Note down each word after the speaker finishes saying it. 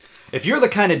If you're the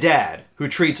kind of dad who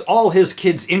treats all his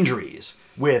kids' injuries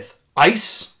with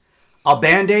ice, a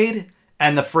Band-Aid,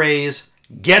 and the phrase,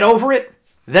 "get over it,"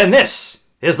 then this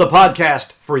is the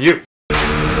podcast for you.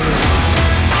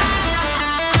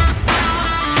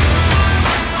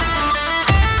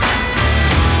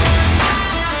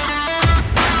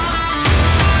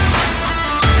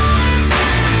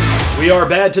 We are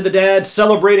Bad to the Dad,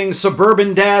 celebrating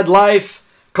suburban dad life.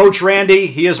 Coach Randy,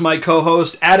 he is my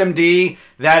co-host. Adam D,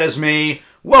 that is me.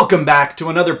 Welcome back to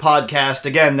another podcast,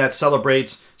 again, that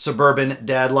celebrates suburban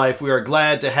dad life. We are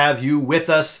glad to have you with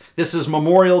us. This is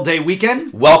Memorial Day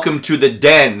weekend. Welcome to the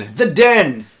Den. The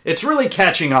Den. It's really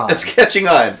catching on. It's catching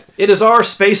on. It is our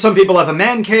space. Some people have a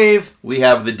man cave. We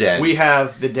have the Den. We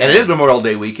have the Den. And it is Memorial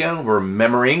Day weekend. We're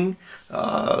memorying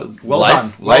Well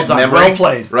life done. memory. Well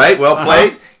played. Right? Well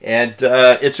played. And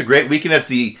it's a great weekend.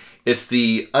 It's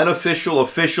the unofficial,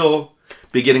 official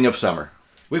beginning of summer.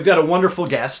 We've got a wonderful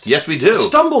guest. Yes, we do.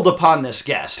 Stumbled upon this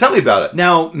guest. Tell me about it.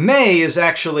 Now, May is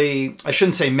actually, I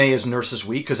shouldn't say May is Nurses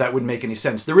Week, because that wouldn't make any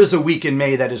sense. There is a week in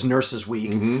May that is Nurses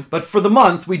Week. Mm-hmm. But for the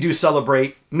month, we do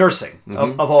celebrate nursing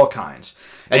of all kinds.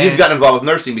 And you've gotten involved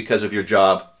with nursing because of your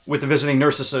job with the Visiting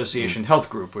Nurse Association Health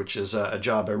Group, which is a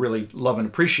job I really love and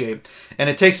appreciate. And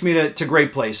it takes me to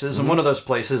great places, and one of those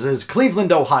places is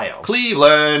Cleveland, Ohio.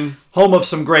 Cleveland. Home of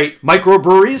some great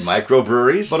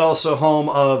microbreweries. But also home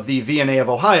of the VNA of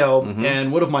Ohio.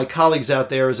 And one of my colleagues out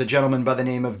there is a gentleman by the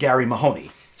name of Gary Mahoney.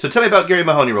 So tell me about Gary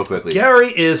Mahoney real quickly.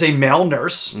 Gary is a male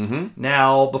nurse.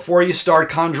 Now, before you start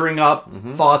conjuring up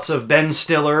thoughts of Ben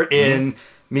Stiller in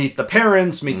Meet the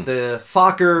Parents, Meet the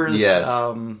Fockers. Yes.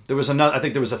 There was another. I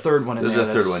think there was a third one in there. There's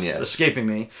a third one, yes. Escaping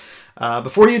me.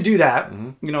 Before you do that,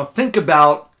 think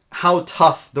about how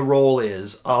tough the role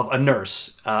is of a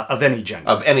nurse of any gender.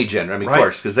 Of any gender, I mean, Right. of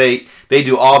course, because they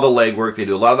do all the legwork, they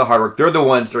do a lot of the hard work. They're the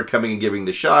ones that are coming and giving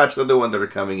the shots. They're the ones that are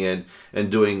coming in and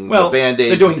doing the Band-Aids.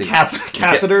 They're doing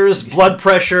catheters, blood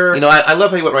pressure. I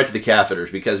love how you went right to the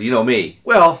catheters, because you know me.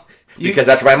 Well, because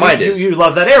that's where my mind is. You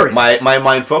love that area. My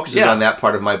mind focuses on that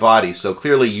part of my body, so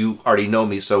clearly you already know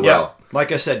me so well.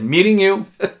 Like I said, meeting you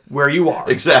where you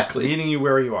are. Exactly. Meeting you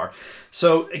where you are.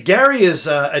 So Gary is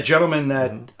a gentleman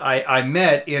that I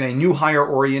met in a new hire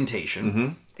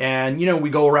orientation. And, we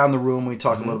go around the room, we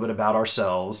talk a little bit about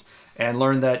ourselves, and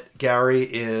learn that Gary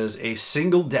is a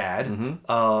single dad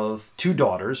of two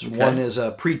daughters. Okay. One is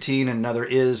a preteen and another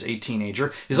is a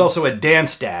teenager. He's also a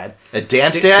dance dad. A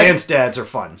dance dad? Dance dads are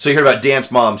fun. So you heard about dance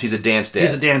moms. He's a dance dad.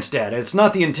 He's a dance dad. And it's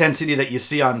not the intensity that you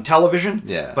see on television,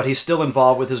 but he's still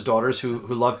involved with his daughters who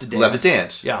love to dance. Love to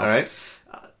dance. Yeah. All right.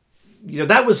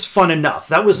 That was fun enough.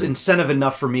 That was incentive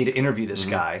enough for me to interview this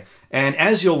guy. And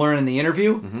as you'll learn in the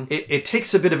interview, it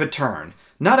takes a bit of a turn.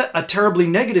 Not a terribly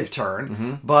negative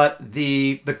turn, but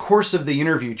the course of the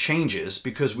interview changes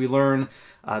because we learn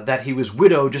that he was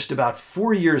widowed just about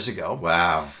 4 years ago.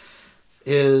 Wow.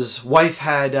 His wife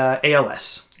had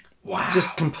ALS. Wow.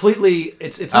 Just completely,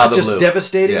 it's not just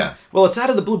devastating. Yeah. Well, it's out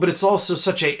of the blue, but it's also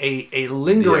such a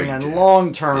lingering and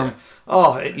long-term,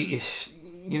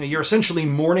 you're essentially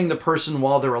mourning the person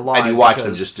while they're alive. And you watch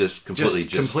them just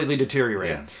completely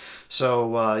deteriorate. Yeah.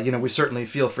 So, we certainly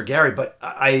feel for Gary, but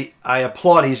I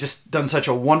applaud. He's just done such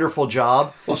a wonderful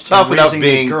job. Well, it's tough enough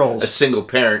being a single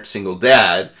parent, single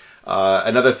dad.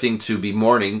 Another thing to be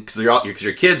mourning, because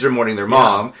your kids are mourning their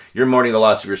mom, you're mourning the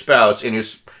loss of your spouse, and you're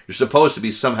supposed to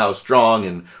be somehow strong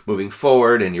and moving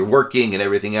forward, and you're working and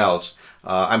everything else.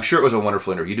 I'm sure it was a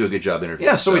wonderful interview. You do a good job interviewing.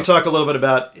 Yeah, so we talk a little bit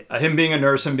about him being a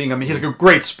nurse, he's a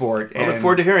great sport. I look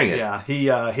forward to hearing it. Yeah,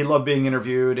 he loved being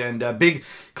interviewed, and a big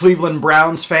Cleveland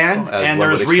Browns fan, and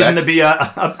there's reason to be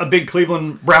a big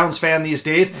Cleveland Browns fan these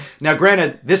days. Now,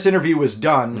 granted, this interview was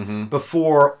done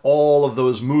before all of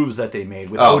those moves that they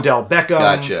made with Odell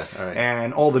Beckham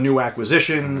and all the new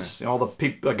acquisitions, all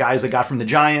the guys they got from the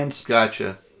Giants.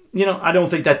 Gotcha. I don't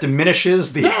think that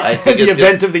diminishes the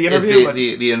event of the interview.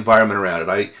 The environment around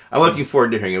it. I'm looking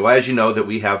forward to hearing it. Well, as you know, that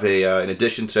we have in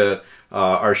addition to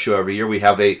our show every year, we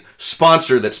have a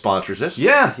sponsor that sponsors us.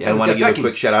 Yeah. I want to give a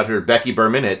quick shout out here to Becky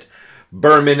Berman at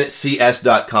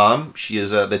BermanCS.com. She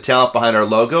is the talent behind our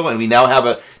logo, and we now have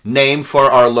a name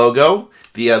for our logo.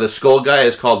 The skull guy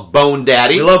is called Bone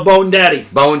Daddy. We love Bone Daddy.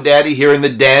 Bone Daddy here in the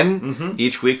Den.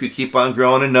 Each week we keep on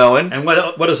growing and knowing. And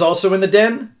what is also in the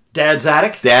Den? Dad's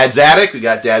Attic. Dad's Attic. We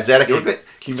got Dad's Attic.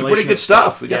 Some pretty good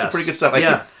stuff. We got some pretty good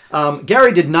stuff.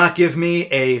 Gary did not give me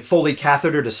a Foley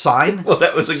catheter to sign. Well,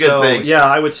 that was a good thing. Yeah,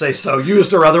 I would say so.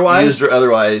 Used or otherwise.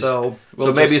 So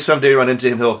maybe someday we run into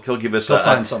him, he'll give us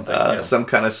sign something, some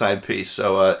kind of signed piece.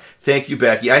 So thank you,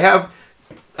 Becky. I have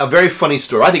a very funny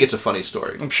story. I think it's a funny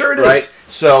story. I'm sure it is. Right?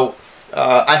 So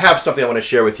I have something I want to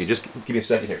share with you. Just give me a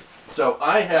second here. So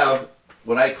I have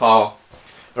what I call,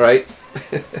 all right.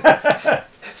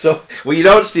 So what you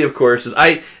don't see, of course, is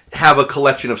I have a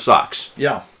collection of socks.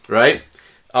 Yeah. Right?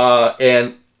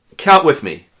 And count with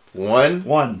me.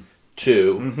 1,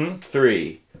 2,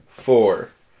 3, 4,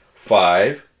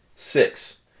 5,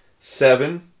 6,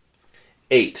 7,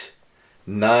 8,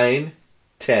 9,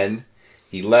 10,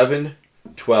 11,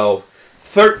 12,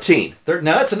 13. Now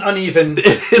that's an uneven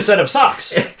set of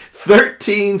socks.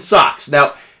 13 socks.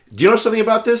 Now, do you know something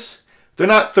about this? They're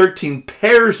not 13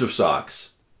 pairs of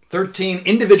socks. 13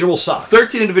 individual socks.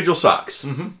 13 individual socks.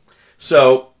 Mm-hmm.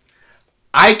 So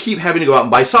I keep having to go out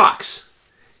and buy socks.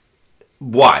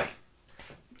 Why?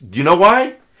 Do you know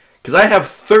why? Because I have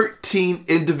 13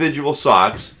 individual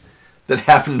socks that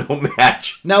have no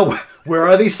match. Now, where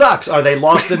are these socks? Are they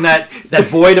lost in that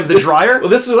void of the dryer? Well,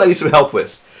 this is what I need some help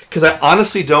with. Because I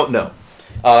honestly don't know.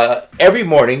 Every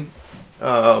morning,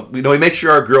 we make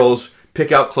sure our girls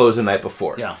pick out clothes the night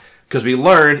before. Yeah. Because we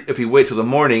learned if we wait till the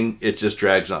morning, it just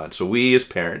drags on. So we, as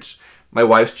parents, my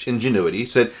wife's ingenuity,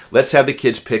 said, let's have the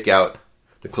kids pick out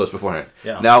the clothes beforehand.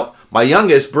 Yeah. Now, my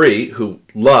youngest, Bree,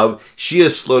 she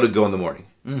is slow to go in the morning.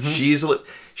 Mm-hmm.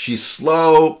 She's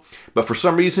slow, but for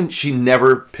some reason, she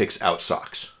never picks out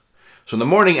socks. So in the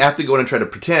morning, I have to go in and try to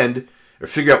pretend or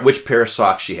figure out which pair of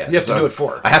socks she has. You have to do it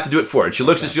for her. I have to do it for her. And she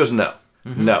looks and she goes, no.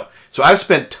 Mm-hmm. No. So I've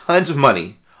spent tons of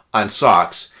money on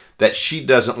socks that she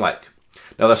doesn't like.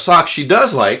 Now, the socks she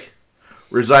does like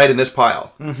reside in this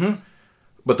pile. Mm-hmm.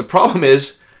 But the problem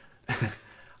is,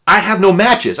 I have no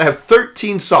matches. I have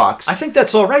 13 socks. I think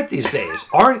that's all right these days.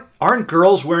 Aren't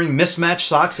girls wearing mismatched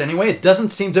socks anyway? It doesn't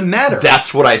seem to matter.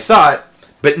 That's what I thought,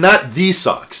 but not these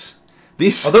socks.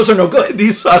 Those are no good.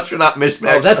 These socks are not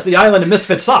mismatched. Oh, that's the island of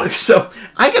misfit socks. So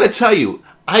I got to tell you,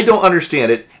 I don't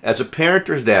understand it as a parent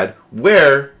or as dad.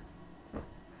 Where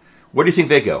do you think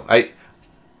they go?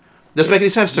 Doesn't make any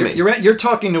sense to me. You're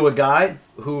talking to a guy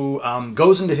who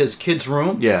goes into his kid's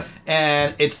room. Yeah.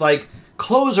 And it's like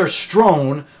clothes are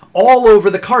strewn all over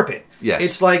the carpet. Yes.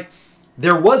 It's like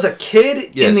there was a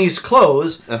kid in these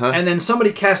clothes, and then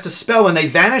somebody cast a spell and they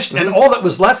vanished, and all that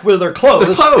was left were their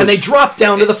clothes, and they dropped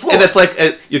down to the floor. And it's like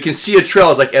you can see a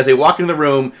trail. It's like as they walk into the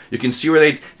room, you can see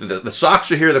where the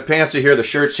socks are here, the pants are here, the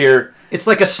shirt's here. It's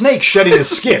like a snake shedding his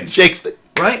skin. Shakes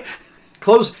right?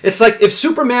 Clothes. It's like if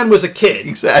Superman was a kid,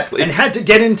 exactly, and had to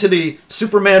get into the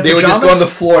Superman pajamas. They would just go on the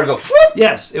floor and go. Whoop!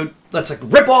 Yes, let's like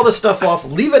rip all this stuff off,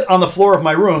 leave it on the floor of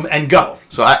my room, and go.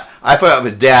 So I thought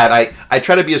with Dad, I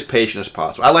try to be as patient as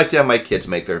possible. I like to have my kids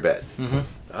make their bed.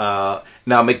 Mm-hmm.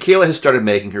 Now Michaela has started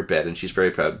making her bed, and she's very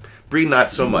proud. Bree,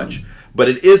 not so much. But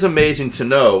it is amazing to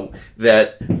know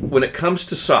that when it comes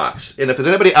to socks, and if there's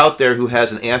anybody out there who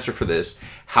has an answer for this,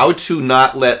 how to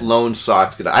not let lone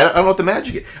socks get. I don't know what the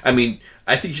magic is. I mean,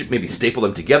 I think you should maybe staple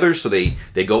them together so they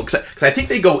go, because I think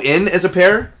they go in as a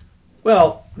pair.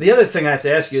 Well, the other thing I have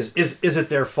to ask you is it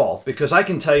their fault? Because I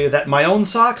can tell you that my own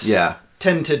socks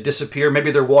tend to disappear.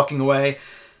 Maybe they're walking away.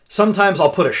 Sometimes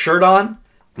I'll put a shirt on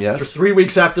for 3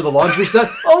 weeks after the laundry's done.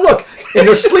 Oh, look, in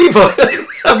the sleeve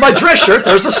of my dress shirt,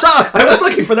 there's a sock. I was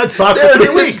looking for that sock for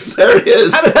 3 weeks. There it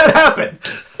is. How did that happen?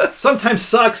 Sometimes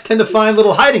socks tend to find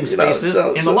little hiding spaces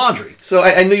in the laundry. So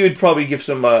I knew you'd probably give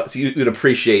some, you'd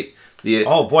appreciate the...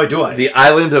 Oh, boy, do I. The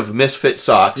island of misfit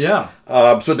socks. Yeah.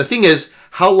 So the thing is,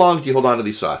 how long do you hold on to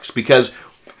these socks? Because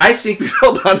I think we've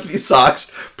held on to these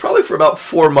socks probably for about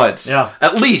 4 months. Yeah.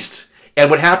 At least. And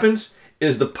what happens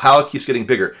is the pile keeps getting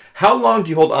bigger. How long do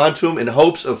you hold on to them in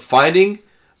hopes of finding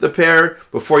the pair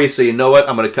before you say, you know what,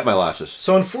 I'm going to cut my losses?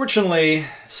 So unfortunately,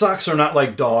 socks are not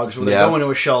like dogs where they go into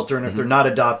a shelter, and if they're not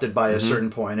adopted by a certain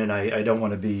point, and I don't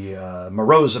want to be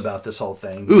morose about this whole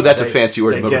thing. Ooh, that's a fancy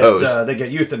word, morose. They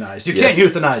get euthanized. You can't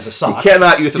euthanize a sock. You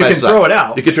cannot euthanize a sock. You can throw it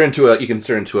out. You can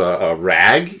turn into a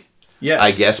rag. Yes.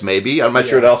 I guess maybe. I'm not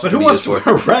sure what else. But who wants to wear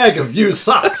a rag of used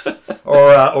socks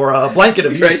or a blanket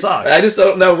of used socks? I just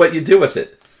don't know what you do with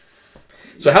it.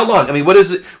 So how long? I mean, what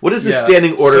is it? What is the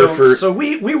standing order for? So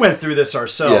we went through this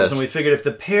ourselves, and we figured if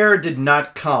the pair did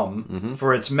not come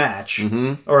for its match,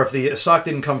 or if the sock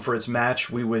didn't come for its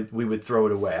match, we would throw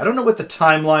it away. I don't know what the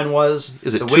timeline was.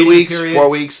 Is it 2 weeks, 4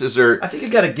 weeks? Is there? I think you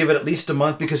got to give it at least a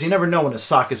month because you never know when a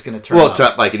sock is going to turn up.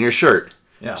 Well, like in your shirt.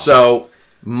 Yeah. So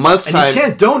months time. And you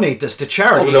can't donate this to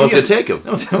charity. Oh, no one's going to take them.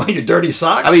 No one's going to want your dirty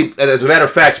socks. I mean, and as a matter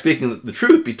of fact, speaking the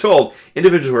truth be told,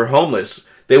 individuals who are homeless,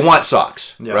 they want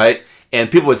socks, right? And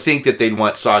people would think that they'd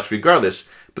want socks regardless,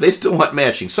 but they still want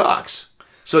matching socks.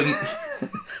 So,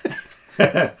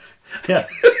 yeah,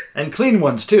 and clean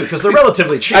ones too, because they're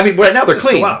relatively cheap. I mean, right now they're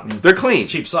clean. They're clean,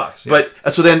 cheap socks. Yeah.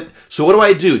 But so what do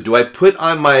I do? Do I put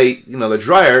on my the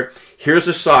dryer? Here's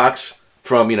the socks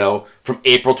from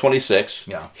April 26th.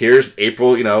 Yeah. Here's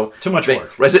April, Too much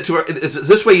work. Is it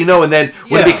this way, and then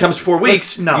when it becomes 4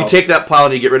 weeks, you take that pile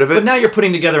and you get rid of it. But now you're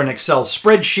putting together an Excel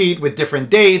spreadsheet with different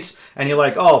dates, and you're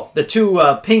like, oh, the two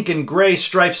pink and gray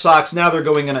striped socks, now they're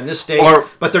going in on this date,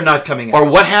 but they're not coming in. Or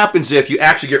what happens if you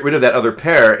actually get rid of that other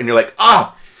pair and you're like,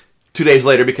 2 days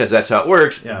later, because that's how it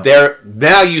works,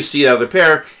 now you see the other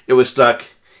pair, it was stuck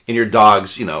in your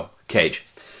dog's, cage.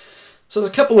 So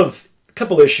there's a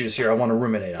couple issues here I want to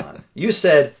ruminate on. You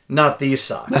said, not these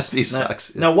socks. Not these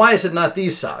socks. Now, why is it not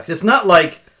these socks? It's not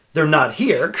like they're not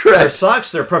here. Correct. They're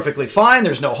socks. They're perfectly fine.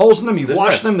 There's no holes in them. You've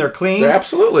washed them. They're clean. They're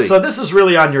absolutely. So this is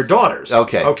really on your daughters.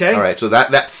 Okay. All right. So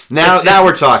now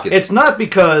we're talking. It's not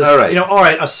because,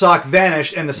 a sock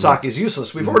vanished and the sock is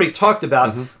useless. We've already talked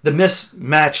about the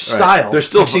mismatched style, which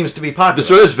seems to be popular.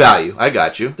 So there's value. I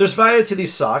got you. There's value to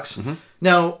these socks.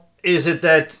 Now, is it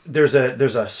that there's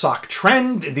a sock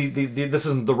trend? This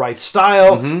isn't the right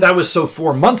style. That was so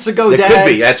 4 months ago, Dad. It could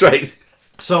be. That's right.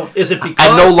 So is it because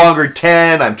I'm no longer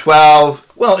 10? I'm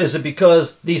 12. Well, is it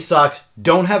because these socks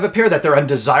don't have a pair, that they're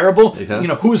undesirable?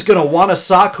 Who's going to want a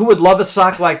sock? Who would love a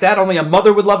sock like that? Only a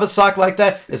mother would love a sock like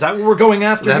that. Is that what we're going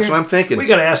after? That's what I'm thinking. We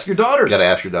got to ask your daughters. Got to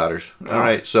ask your daughters. All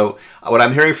right. So what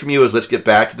I'm hearing from you is let's get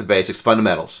back to the basics,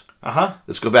 fundamentals.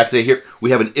 Let's go back to here.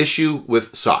 We have an issue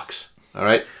with socks. All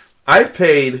right. I've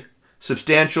paid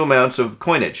substantial amounts of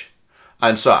coinage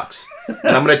on socks.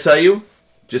 And I'm going to tell you,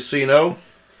 just so you know,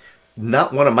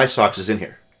 not one of my socks is in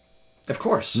here. Of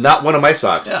course. Not one of my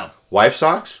socks. Yeah. Wife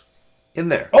socks, in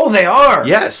there. Oh, they are?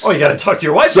 Yes. Oh, you got to talk to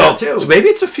your wife now, too. So maybe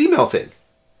it's a female thing.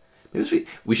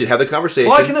 We should have the conversation.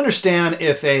 Well, I can understand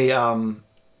if a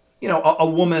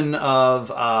woman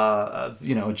of,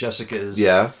 Jessica's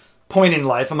point in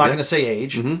life, I'm not going to say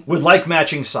age, would like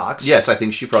matching socks. Yes, I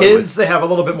think she probably Kids, they have a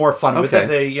little bit more fun with it.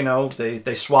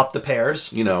 They swap the pairs.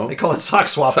 They call it sock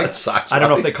swapping. Sock I don't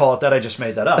know if they call it that. I just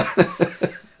made that up.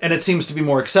 And it seems to be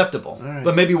more acceptable. Right.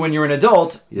 But maybe when you're an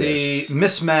adult, the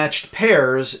mismatched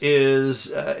pairs is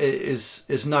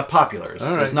not popular.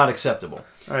 It's not acceptable.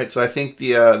 All right, so I think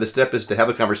the step is to have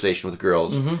a conversation with the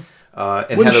girls.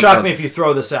 And wouldn't shock me if you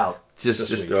throw this out.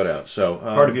 Just throw it out. So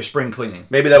part of your spring cleaning.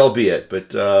 Maybe that'll be it.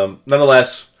 But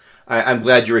nonetheless, I'm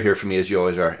glad you were here for me, as you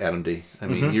always are, Adam D. I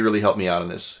mean, you really helped me out on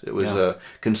this. It was a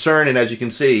concern, and as you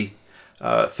can see,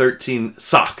 13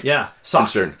 sock. Yeah, sock.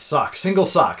 Concern. Sock. Single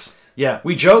socks. Yeah,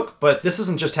 we joke, but this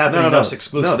isn't just happening to us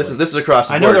exclusively. No, this is across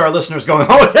the board. I know there are listeners going,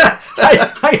 oh, yeah,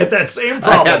 I had that same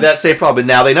problem. I had that same problem, and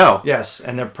now they know. Yes,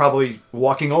 and they're probably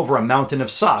walking over a mountain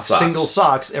of socks. Single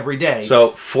socks every day.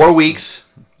 So 4 weeks,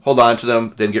 hold on to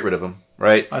them, then get rid of them,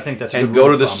 right? I think that's a and good go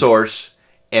rule to the of thumb. source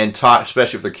and talk,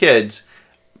 especially if they're kids.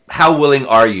 How willing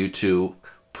are you to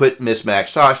put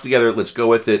mismatched socks together? Let's go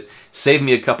with it. Save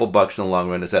me a couple bucks in the long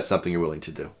run. Is that something you're willing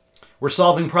to do? We're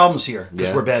solving problems here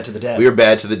because we're bad to the dad. We are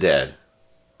bad to the dad.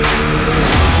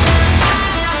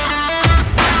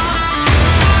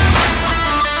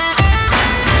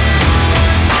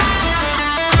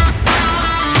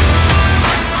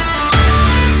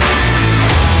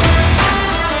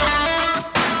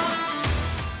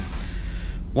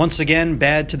 Once again,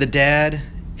 Bad to the Dad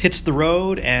hits the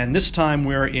road, and this time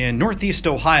we're in Northeast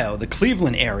Ohio, the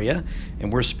Cleveland area,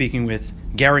 and we're speaking with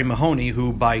Gary Mahoney,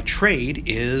 who by trade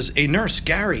is a nurse.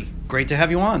 Gary, great to have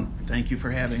you on. Thank you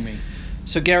for having me.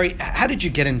 So, Gary, how did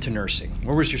you get into nursing?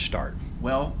 Where was your start?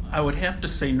 Well, I would have to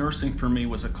say nursing for me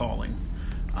was a calling.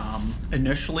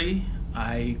 Initially,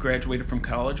 I graduated from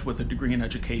college with a degree in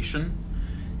education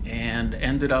and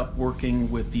ended up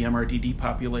working with the MRDD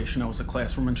population. I was a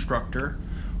classroom instructor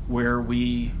where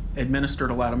we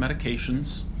administered a lot of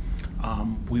medications.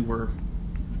 We were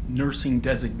nursing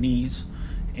designees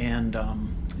and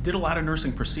did a lot of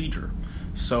nursing procedure.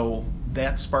 So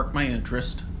that sparked my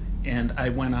interest, and I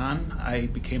went on. I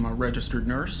became a registered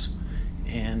nurse,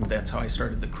 and that's how I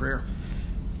started the career.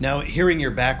 Now, hearing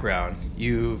your background,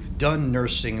 you've done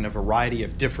nursing in a variety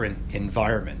of different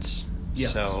environments.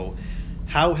 Yes. So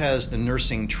how has the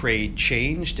nursing trade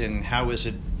changed, and how has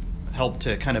it helped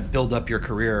to kind of build up your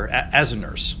career as a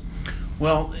nurse?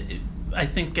 Well, I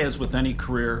think as with any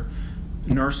career,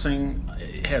 nursing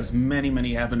has many,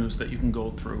 many avenues that you can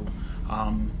go through.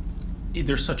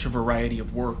 There's such a variety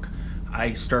of work.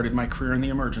 I started my career in the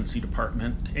emergency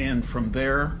department, and from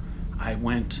there I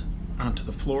went onto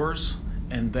the floors,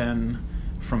 and then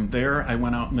from there I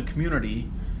went out in the community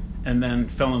and then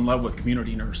fell in love with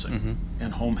community nursing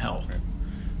and home health.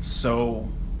 So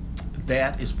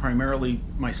that is primarily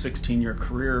my 16-year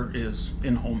career is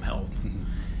in home health.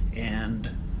 And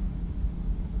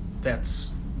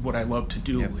that's what I love to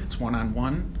do. It's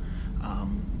one-on-one.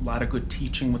 A lot of good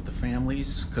teaching with the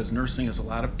families, because nursing is a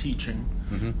lot of teaching.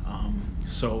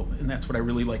 And that's what I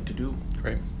really like to do.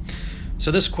 Great. So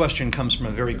this question comes from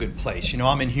a very good place.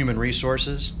 I'm in human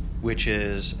resources, which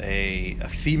is a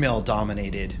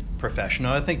female-dominated profession.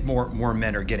 I think more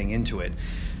men are getting into it.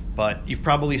 But you've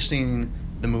probably seen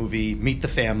the movie Meet the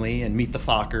Family and Meet the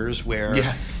Fockers, where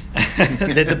yes.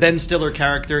 the Ben Stiller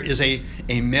character is a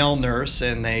male nurse,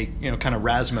 and they kind of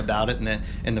razz him about it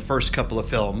in the first couple of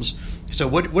films. So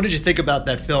what did you think about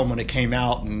that film when it came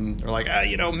out? And they're like,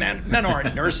 men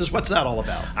aren't nurses. What's that all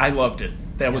about? I loved it.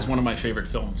 That was one of my favorite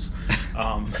films.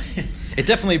 It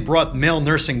definitely brought male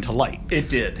nursing to light. It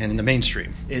did. And in the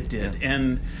mainstream. It did. Yeah.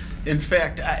 And in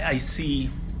fact, I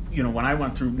see, when I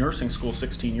went through nursing school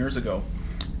 16 years ago,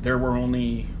 there were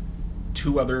only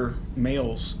 2 other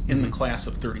males in the class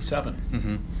of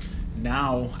 37.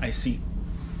 Now I see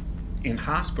in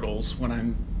hospitals, when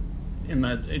I'm in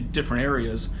the different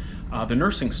areas, the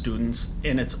nursing students,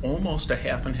 and it's almost a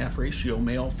half and half ratio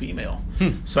male-female.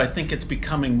 So I think it's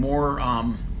becoming more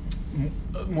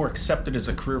accepted as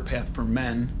a career path for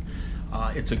men.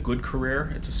 It's a good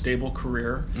career, it's a stable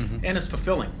career, and it's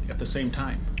fulfilling at the same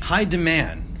time. High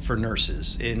demand for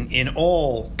nurses in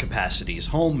all capacities: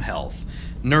 home health,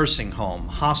 nursing home,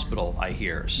 hospital, I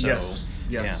hear. So, yes.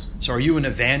 Yeah. So are you an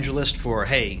evangelist for,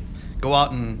 hey, go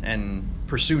out and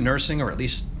pursue nursing, or at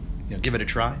least give it a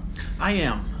try? I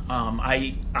am.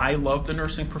 I love the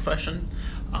nursing profession.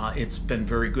 It's been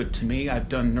very good to me. I've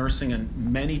done nursing in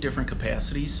many different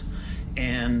capacities,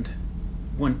 and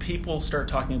when people start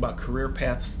talking about career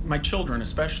paths, my children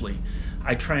especially,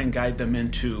 I try and guide them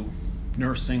into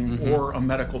nursing or a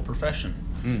medical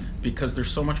profession, because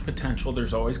there's so much potential.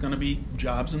 There's always going to be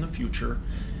jobs in the future.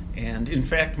 And in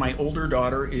fact, my older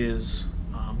daughter is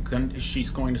she's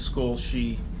going to school.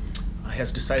 She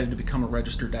has decided to become a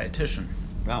registered dietitian.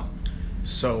 Wow.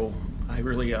 So I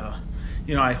really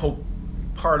I hope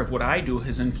part of what I do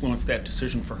has influenced that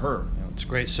decision for her. That's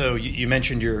great. So you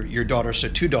mentioned your daughter, so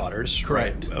 2 daughters.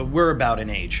 Correct. Right? We're about in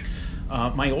age.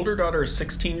 My older daughter is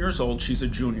 16 years old. She's a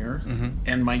junior.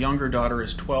 And my younger daughter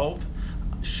is 12.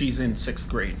 She's in 6th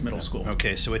grade, middle school.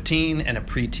 Okay, so a teen and a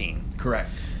preteen. Correct.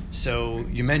 So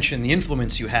you mentioned the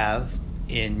influence you have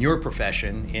in your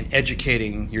profession in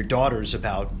educating your daughters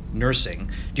about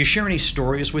nursing. Do you share any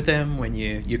stories with them when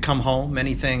you come home?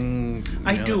 Anything?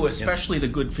 I do, especially the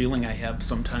good feeling I have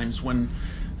sometimes when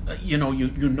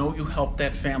you help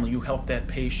that family, you help that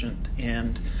patient,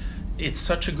 and it's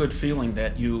such a good feeling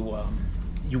that you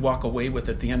walk away with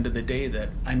at the end of the day that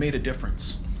I made a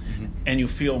difference, and you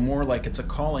feel more like it's a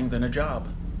calling than a job.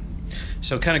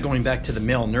 So kind of going back to the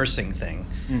male nursing thing,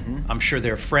 I'm sure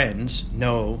their friends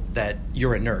know that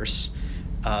you're a nurse.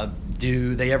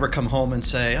 Do they ever come home and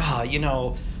say,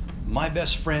 my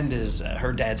best friend is,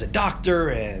 her dad's a doctor,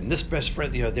 and this best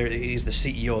friend, he's the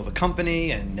CEO of a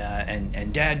company,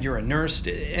 and Dad, you're a nurse?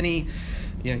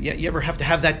 You ever have to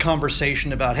have that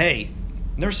conversation about, hey,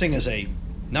 nursing is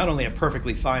not only a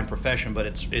perfectly fine profession, but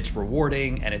it's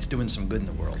rewarding and it's doing some good in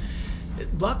the world?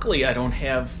 Luckily, I don't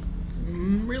have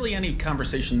really any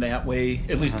conversation that way,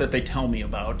 at least that they tell me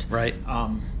about. Right.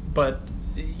 But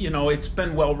it's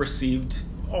been well received.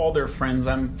 All their friends,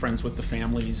 I'm friends with the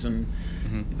families, and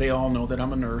they all know that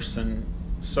I'm a nurse, and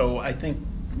so I think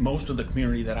most of the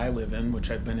community that I live in, which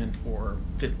I've been in for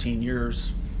 15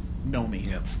 years, know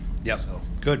me. Yep. So.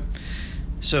 Good.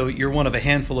 So you're one of a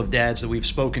handful of dads that we've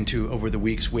spoken to over the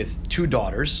weeks with 2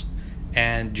 daughters.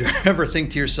 And do you ever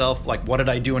think to yourself, like, what did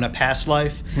I do in a past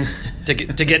life to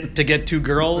get 2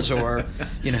 girls, or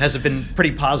has it been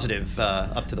pretty positive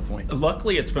up to the point?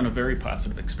 Luckily, it's been a very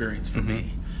positive experience for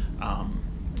me.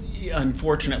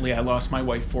 Unfortunately, I lost my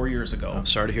wife 4 years ago. Oh,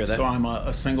 sorry to hear that. So I'm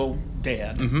a single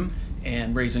dad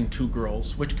and raising 2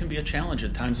 girls, which can be a challenge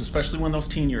at times, especially when those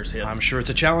teen years hit. I'm sure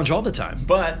it's a challenge all the time.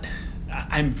 But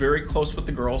I'm very close with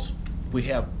the girls. We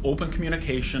have open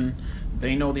communication.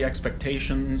 They know the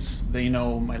expectations. They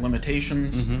know my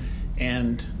limitations.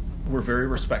 And we're very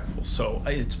respectful. So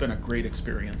it's been a great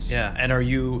experience. Yeah. And are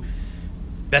you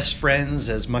best friends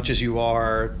as much as you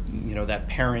are, that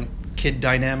parent-kid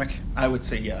dynamic? I would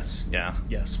say yes. Yeah.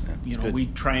 Yes. Yeah, good. We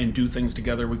try and do things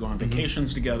together. We go on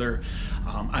vacations together.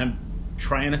 I'm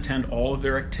try and attend all of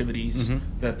their activities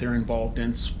that they're involved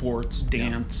in, sports,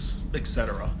 dance,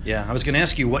 etc. Yeah. I was going to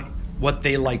ask you what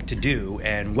they like to do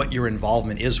and what your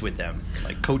involvement is with them,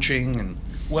 like coaching and...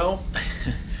 Well,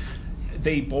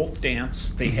 they both dance.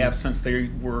 They have since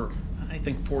they were, I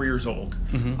think, 4 years old.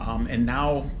 And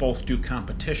now both do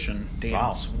competition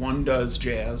dance. Wow. One does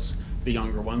jazz, the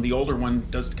younger one. The older one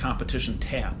does competition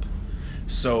tap.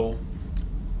 So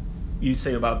you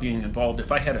say about being involved.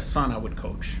 If I had a son, I would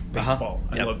coach baseball.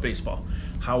 I love baseball.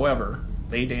 However,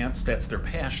 they dance. That's their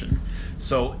passion.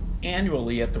 So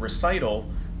annually at the recital,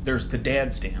 there's the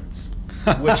dad's dance,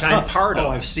 which I'm part of. Oh,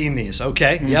 I've seen these.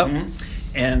 Okay. Yep.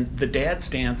 And the dad's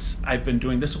dance, I've been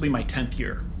doing, this will be my 10th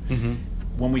year.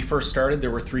 When we first started, there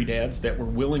were 3 dads that were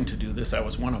willing to do this. I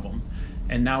was one of them.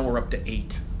 And now we're up to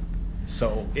 8.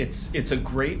 So it's a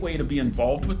great way to be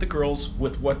involved with the girls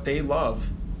with what they love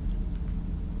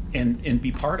and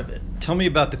be part of it. Tell me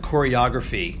about the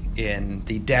choreography in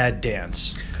the dad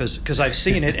dance, because I've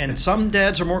seen it, and some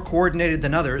dads are more coordinated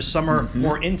than others. Some are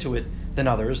more into it than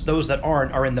others. Those that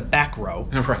aren't are in the back row.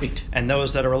 Right. And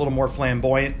those that are a little more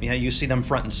flamboyant, you see them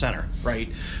front and center. Right.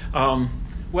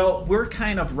 Well, we're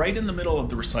kind of right in the middle of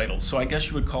the recital, so I guess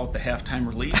you would call it the halftime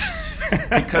relief,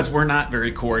 because we're not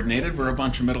very coordinated. We're a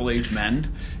bunch of middle-aged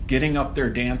men getting up there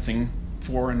dancing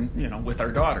with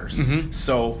our daughters.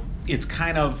 So it's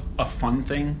kind of a fun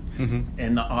thing,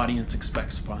 and the audience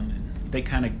expects fun, and they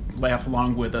kind of laugh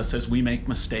along with us as we make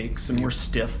mistakes, and we're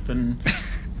stiff, and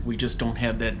we just don't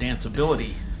have that dance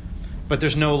ability. But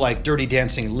there's no Dirty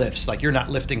Dancing lifts, you're not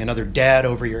lifting another dad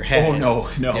over your head. Oh no.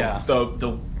 Yeah.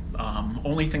 The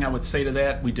only thing I would say to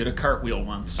that, we did a cartwheel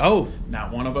once. Oh.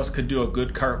 Not one of us could do a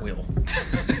good cartwheel.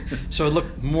 So it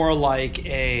looked more like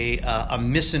a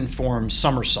misinformed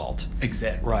somersault.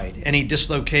 Exactly. Right. Any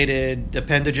dislocated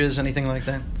appendages, anything like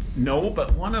that? No,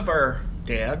 but one of our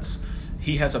dads,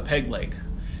 he has a peg leg,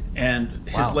 and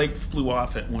his leg flew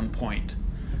off at one point.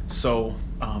 So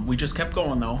we just kept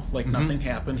going, though, nothing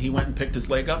happened. He went and picked his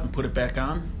leg up and put it back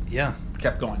on. Yeah.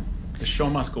 Kept going. The show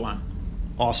must go on.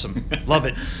 Awesome. Love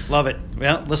it. Love it.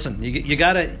 Well, listen, you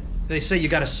gotta, they say you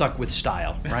gotta suck with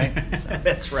style, right?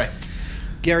 That's right.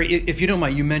 Gary, if you don't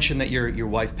mind, you mentioned that your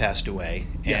wife passed away,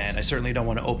 Yes. and I certainly don't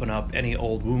want to open up any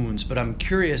old wounds, but I'm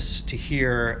curious to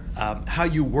hear how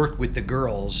you worked with the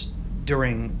girls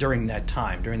during that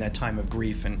time of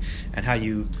grief, and how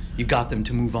you got them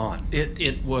to move on.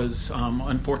 It was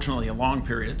unfortunately a long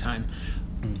period of time.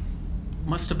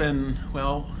 Must have been,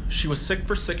 she was sick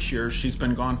for 6 years. She's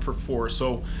been gone for 4.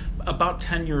 So about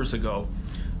 10 years ago,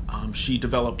 she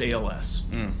developed ALS,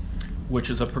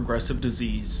 which is a progressive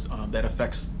disease that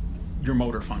affects your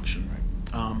motor function.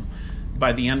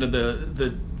 By the end of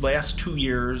the last 2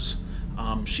 years,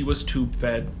 she was tube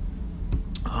fed.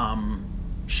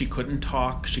 She couldn't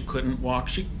talk. She couldn't walk.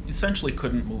 She essentially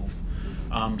couldn't move.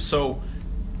 So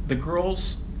the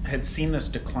girls had seen this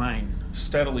decline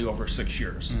steadily over 6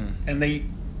 years, and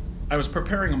I was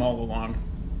preparing them all along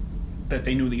that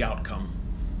they knew the outcome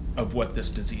of what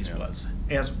this disease was,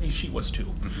 as she was too.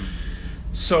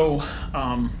 So,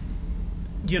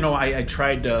 I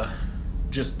tried to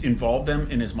just involve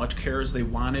them in as much care as they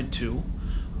wanted to.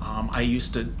 I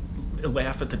used to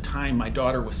laugh at the time. My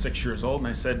daughter was 6 years old, and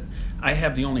I said, I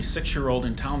have the only 6-year-old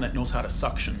in town that knows how to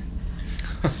suction.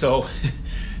 So,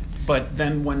 but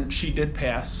then when she did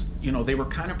pass, they were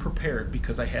kind of prepared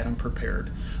because I had them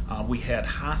prepared. We had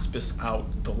hospice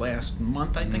out the last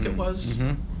month, I think it was,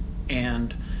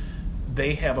 and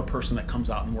they have a person that comes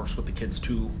out and works with the kids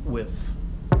too, with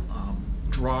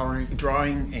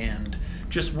drawing and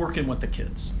just working with the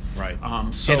kids. Right.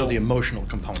 So handle the emotional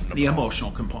component of the it.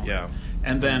 Emotional component. Yeah.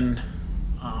 And then,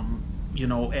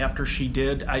 after she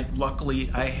did, I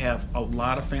have a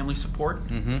lot of family support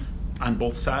on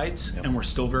both sides, and we're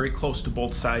still very close to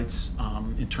both sides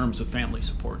in terms of family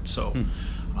support. So,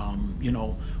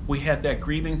 we had that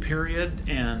grieving period,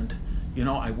 and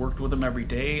I worked with them every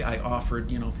day. I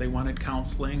offered, if they wanted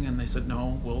counseling, and they said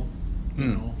no,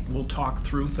 we'll talk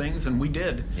through things, and we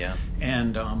did. Yeah.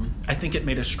 And I think it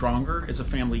made us stronger as a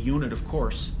family unit, of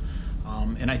course.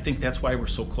 And I think that's why we're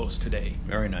so close today.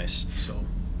 Very nice. So,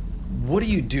 what do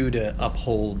you do to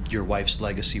uphold your wife's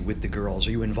legacy with the girls?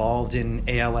 Are you involved in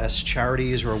ALS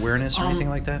charities or awareness or anything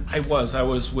like that? I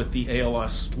was with the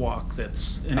ALS walk.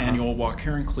 That's an annual walk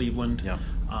here in Cleveland. Yeah.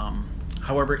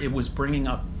 However, it was bringing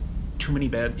up too many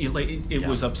bad. It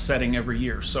was upsetting every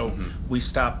year, so we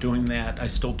stopped doing that. I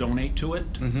still donate to it,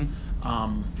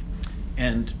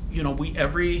 and we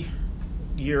every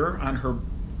year on her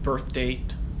birth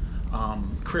date,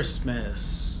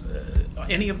 Christmas,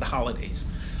 any of the holidays.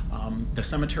 The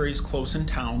cemetery is close in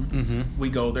town. We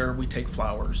go there, we take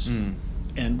flowers,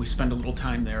 and we spend a little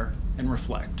time there and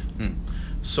reflect.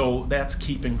 So that's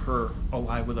keeping her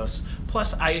alive with us.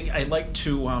 Plus, I like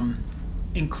to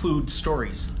include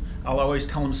stories. I'll always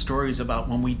tell them stories about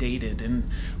when we dated and,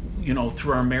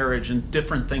 through our marriage and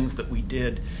different things that we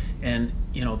did. And,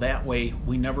 that way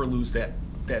we never lose that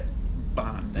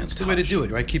bond. That's the way to do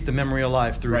it, right? Keep the memory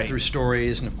alive through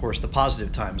stories, and of course the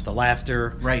positive times, the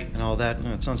laughter, right, and all that.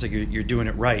 It sounds like you're doing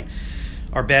it right.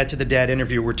 our Bad to the Dad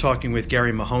interview, we're talking with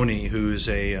Gary Mahoney, who's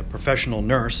a professional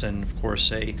nurse and, of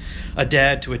course, a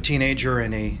dad to a teenager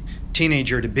and a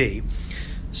teenager-to-be.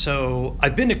 So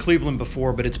I've been to Cleveland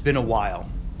before, but it's been a while.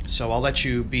 So I'll let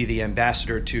you be the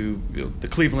ambassador to the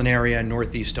Cleveland area,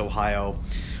 Northeast Ohio.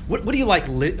 What do you like?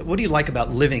 What do you like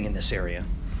about living in this area?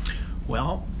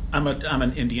 Well, I'm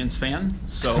an Indians fan,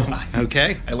 so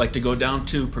okay. I like to go down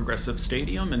to Progressive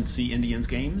Stadium and see Indians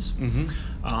games. Mm-hmm.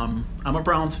 I'm a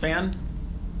Browns fan,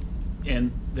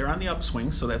 and they're on the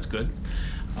upswing, so that's good.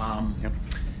 Yep.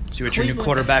 See what your new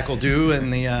quarterback will do in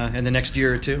the next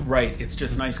year or two. Right. It's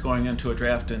just nice going into a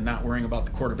draft and not worrying about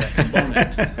the quarterback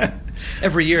component.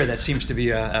 Every year, that seems to be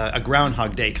a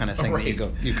Groundhog Day kind of thing right.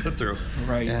 that you go through.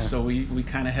 Right. Yeah. So we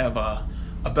kind of have a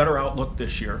better outlook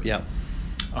this year. Yeah.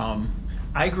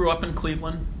 I grew up in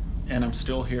Cleveland, and I'm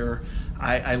still here.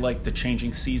 I like the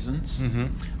changing seasons. Mm-hmm.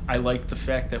 I like the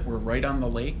fact that we're right on the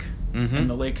lake, mm-hmm. and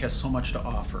the lake has so much to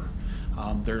offer.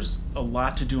 There's a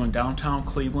lot to do in downtown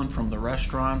Cleveland, from the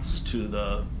restaurants to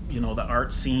the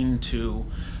art scene to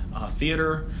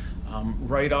theater.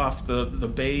 Right off the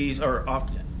bay, or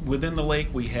within the lake,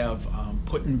 we have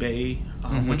Put-in-Bay,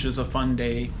 mm-hmm. which is a fun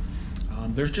day.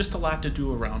 There's just a lot to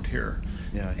do around here.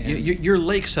 Yeah, your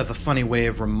lakes have a funny way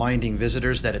of reminding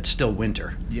visitors that it's still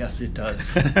winter. Yes, it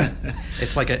does.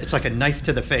 It's like a knife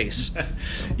to the face.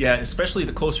 Yeah, especially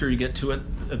the closer you get to it,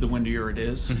 the windier it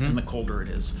is, mm-hmm. and the colder it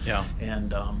is. Yeah.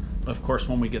 And of course,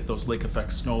 when we get those lake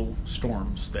effect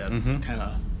snowstorms that mm-hmm. kind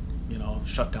of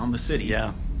shut down the city.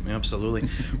 Yeah, absolutely.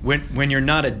 when you're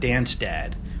not a dance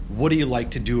dad, what do you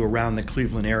like to do around the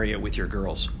Cleveland area with your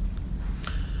girls?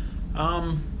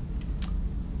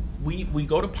 We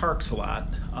go to parks a lot.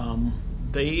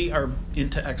 They are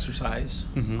into exercise.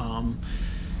 Mm-hmm.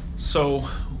 So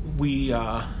we,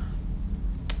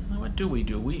 what do?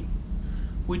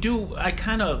 We do, I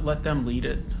kind of let them lead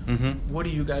it. Mm-hmm. What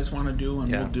do you guys want to do? And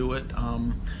yeah. we'll do it.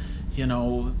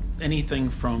 Anything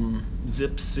from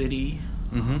Zip City.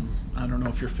 Mm-hmm. I don't know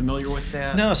if you're familiar with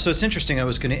that. No, so it's interesting. I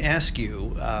was going to ask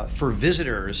you, for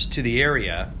visitors to the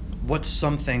area, what's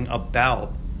something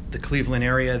about the Cleveland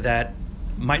area that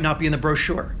might not be in the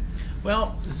brochure?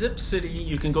 Well, Zip City,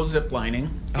 you can go zip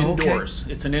lining indoors.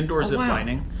 Okay. It's an indoor zip wow.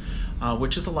 lining,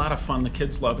 which is a lot of fun. The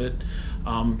kids love it.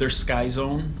 There's Sky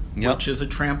Zone, yep. which is a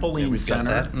trampoline center.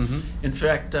 Got that. Mm-hmm. In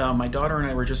fact, my daughter and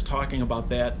I were just talking about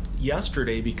that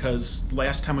yesterday, because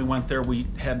last time we went there, we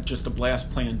had just a blast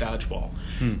playing dodgeball.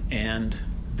 And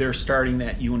they're starting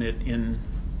that unit in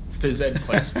phys ed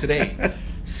class today.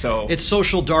 So it's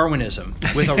social Darwinism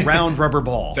with a round rubber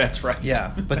ball. That's right.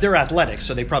 Yeah, but they're athletic,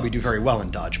 so they probably do very well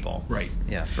in dodgeball. Right.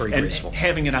 Yeah, very and graceful.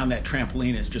 Having it on that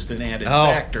trampoline is just an added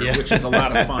factor, yeah. which is a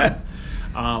lot of fun.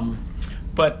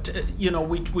 But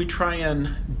we try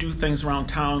and do things around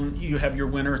town. You have your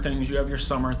winter things, you have your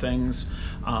summer things.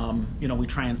 We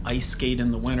try and ice skate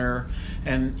in the winter,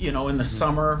 and in the mm-hmm.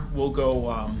 summer we'll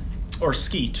go or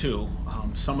ski too.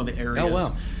 Some of the areas. Oh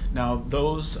wow. Now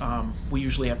those we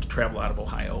usually have to travel out of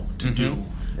Ohio to mm-hmm. do,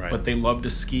 right. but they love to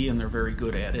ski and they're very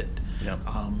good at it. Yep.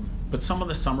 But some of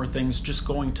the summer things, just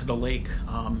going to the lake,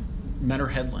 Menor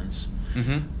Headlands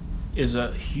mm-hmm. is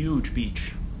a huge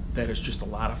beach that is just a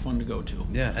lot of fun to go to.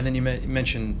 Yeah, and then you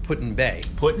mentioned Put-in-Bay.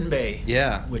 Put-in-Bay.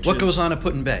 Yeah. What goes on at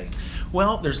Put-in-Bay?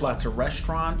 Well, there's lots of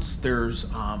restaurants. There's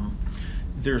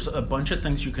a bunch of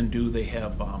things you can do. They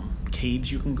have caves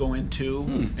you can go into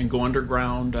and go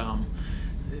underground.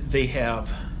 They have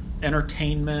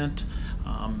entertainment.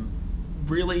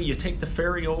 Really, you take the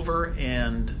ferry over,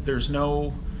 and there's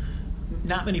not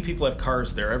many people have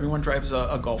cars there. Everyone drives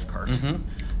a golf cart.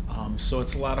 Mm-hmm. So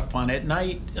it's a lot of fun. At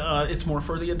night, it's more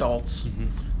for the adults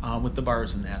mm-hmm. with the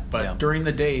bars and that. But yeah. during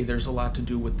the day, there's a lot to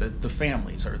do with the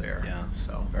families are there. Yeah.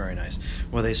 So very nice.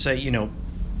 Well, they say,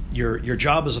 your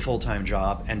job is a full-time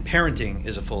job, and parenting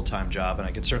is a full-time job, and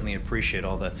I could certainly appreciate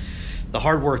all the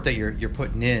hard work that you're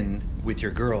putting in with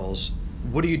your girls.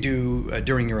 What do you do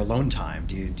during your alone time?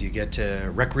 Do you get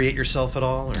to recreate yourself at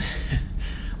all? Or?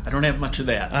 I don't have much of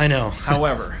that. I know.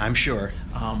 However, I'm sure.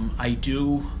 I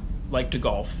do like to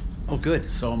golf. Oh,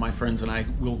 good. So my friends and I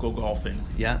will go golfing.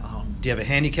 Yeah. Do you have a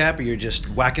handicap, or you're just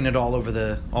whacking it all over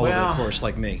the course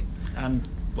like me? I'm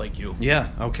like you. Yeah.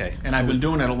 Okay. And I've been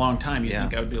doing it a long time. You yeah.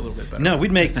 think I would be a little bit better? No,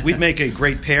 we'd make a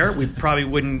great pair. We probably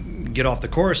wouldn't get off the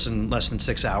course in less than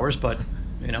 6 hours, but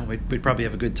we'd probably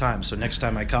have a good time. So next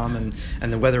time I come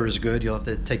and the weather is good, you'll have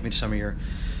to take me to some of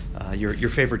your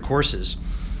favorite courses.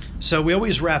 So we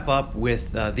always wrap up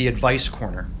with the advice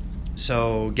corner.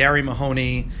 So Gary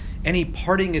Mahoney, any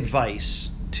parting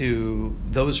advice to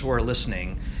those who are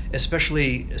listening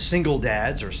especially single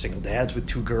dads or single dads with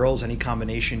two girls, any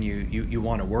combination you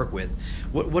want to work with.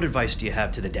 What advice do you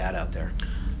have to the dad out there?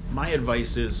 My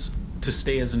advice is to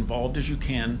stay as involved as you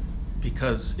can,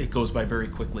 because it goes by very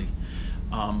quickly.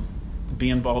 Be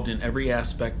involved in every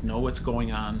aspect, know what's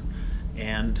going on,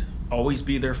 and always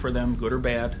be there for them, good or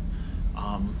bad,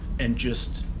 and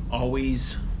just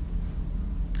always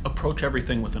approach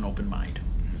everything with an open mind.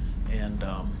 And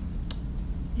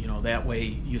that way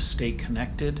you stay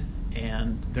connected,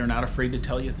 and they're not afraid to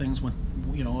tell you things when,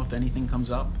 if anything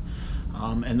comes up.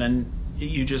 And then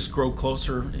you just grow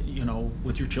closer,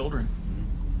 with your children.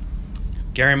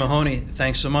 Gary Mahoney,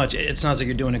 thanks so much. It sounds like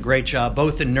you're doing a great job,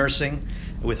 both in nursing,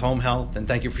 with home health, and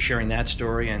thank you for sharing that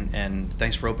story, and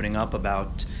thanks for opening up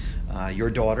about your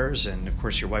daughters and, of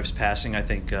course, your wife's passing. I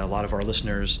think a lot of our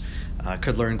listeners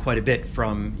could learn quite a bit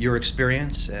from your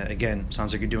experience. Again,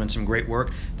 sounds like you're doing some great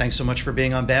work. Thanks so much for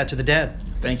being on Bad to the Dad.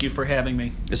 Thank you for having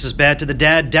me. This is Bad to the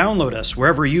Dad. Download us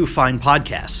wherever you find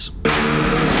podcasts.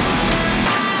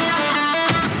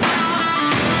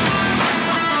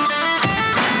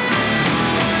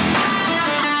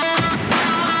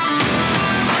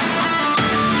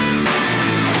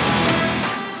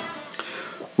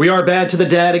 We are Bad to the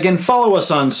Dad. Again, follow us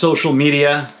on social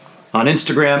media, on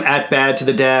Instagram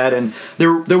 @BadToTheDad, and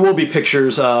there will be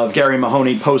pictures of Gary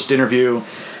Mahoney post-interview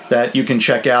that you can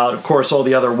check out. Of course, all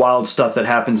the other wild stuff that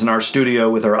happens in our studio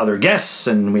with our other guests,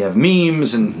 and we have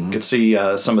memes, and you can see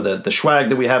some of the swag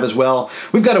that we have as well.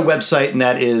 We've got a website, and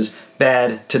that is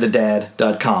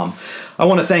badtothedad.com. I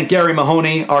want to thank Gary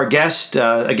Mahoney, our guest.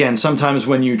 Again, sometimes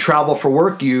when you travel for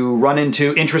work, you run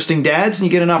into interesting dads and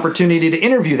you get an opportunity to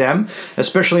interview them,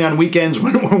 especially on weekends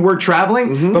when we're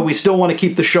traveling, but we still want to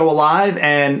keep the show alive,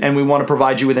 and we want to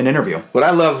provide you with an interview. What I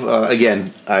love,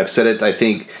 again, I've said it, I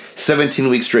think, 17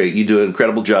 weeks straight, you do an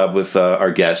incredible job with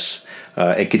our guests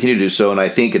and continue to do so, and I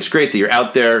think it's great that you're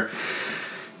out there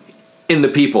in the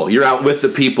people. You're out with the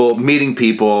people, meeting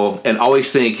people, and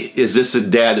always think, is this a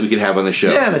dad that we could have on the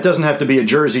show? Yeah, and it doesn't have to be a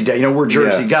Jersey dad. We're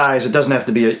Jersey guys. It doesn't have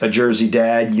to be a Jersey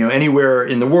dad. Anywhere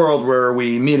in the world where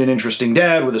we meet an interesting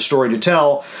dad with a story to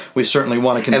tell, we certainly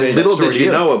want to convey and that story. little did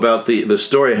you know about the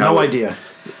story. No idea.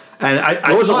 And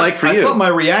what was it like for you? I thought my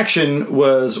reaction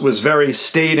was very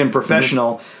staid and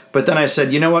professional, but then I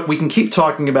said, you know what, we can keep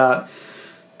talking about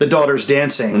the daughters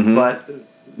dancing, but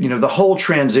the whole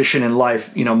transition in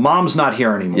life, mom's not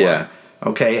here anymore. Yeah.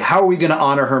 Okay, how are we going to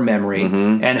honor her memory?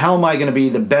 And how am I going to be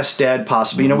the best dad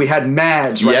possible? We had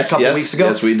Mads a couple weeks ago.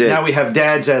 Yes, we did. Now we have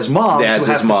dads as moms who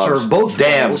have to serve both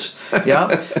roles.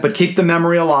 Yeah, but keep the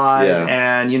memory alive,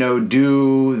 and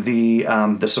do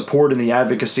the support and the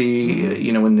advocacy.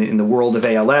 In the world of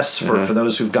ALS for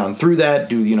those who've gone through that.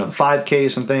 Do the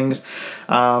 5Ks and things.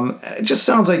 It just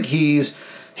sounds like he's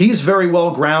very well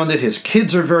grounded. His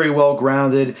kids are very well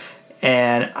grounded.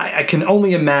 And I can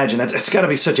only imagine it's got to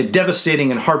be such a devastating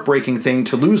and heartbreaking thing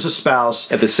to lose a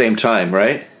spouse at the same time,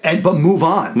 right? But move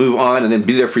on, and then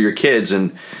be there for your kids,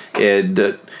 and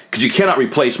because you cannot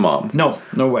replace mom. No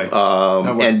way.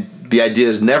 No way. And the idea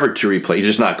is never to replace. You're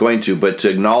just not going to, but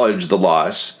to acknowledge the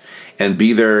loss and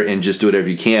be there and just do whatever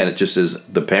you can. It just is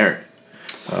the parent.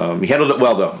 You handled it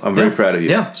well, though. I'm very proud of you.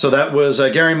 Yeah, so that was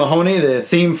Gary Mahoney. The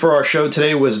theme for our show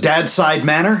today was Dad Side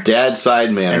Manner. Dad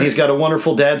Side Manner. And he's got a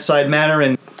wonderful Dad Side Manner.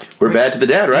 And we're Bad to the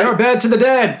Dad, right? We are Bad to the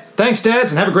Dad. Thanks,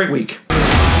 dads, and have a great week.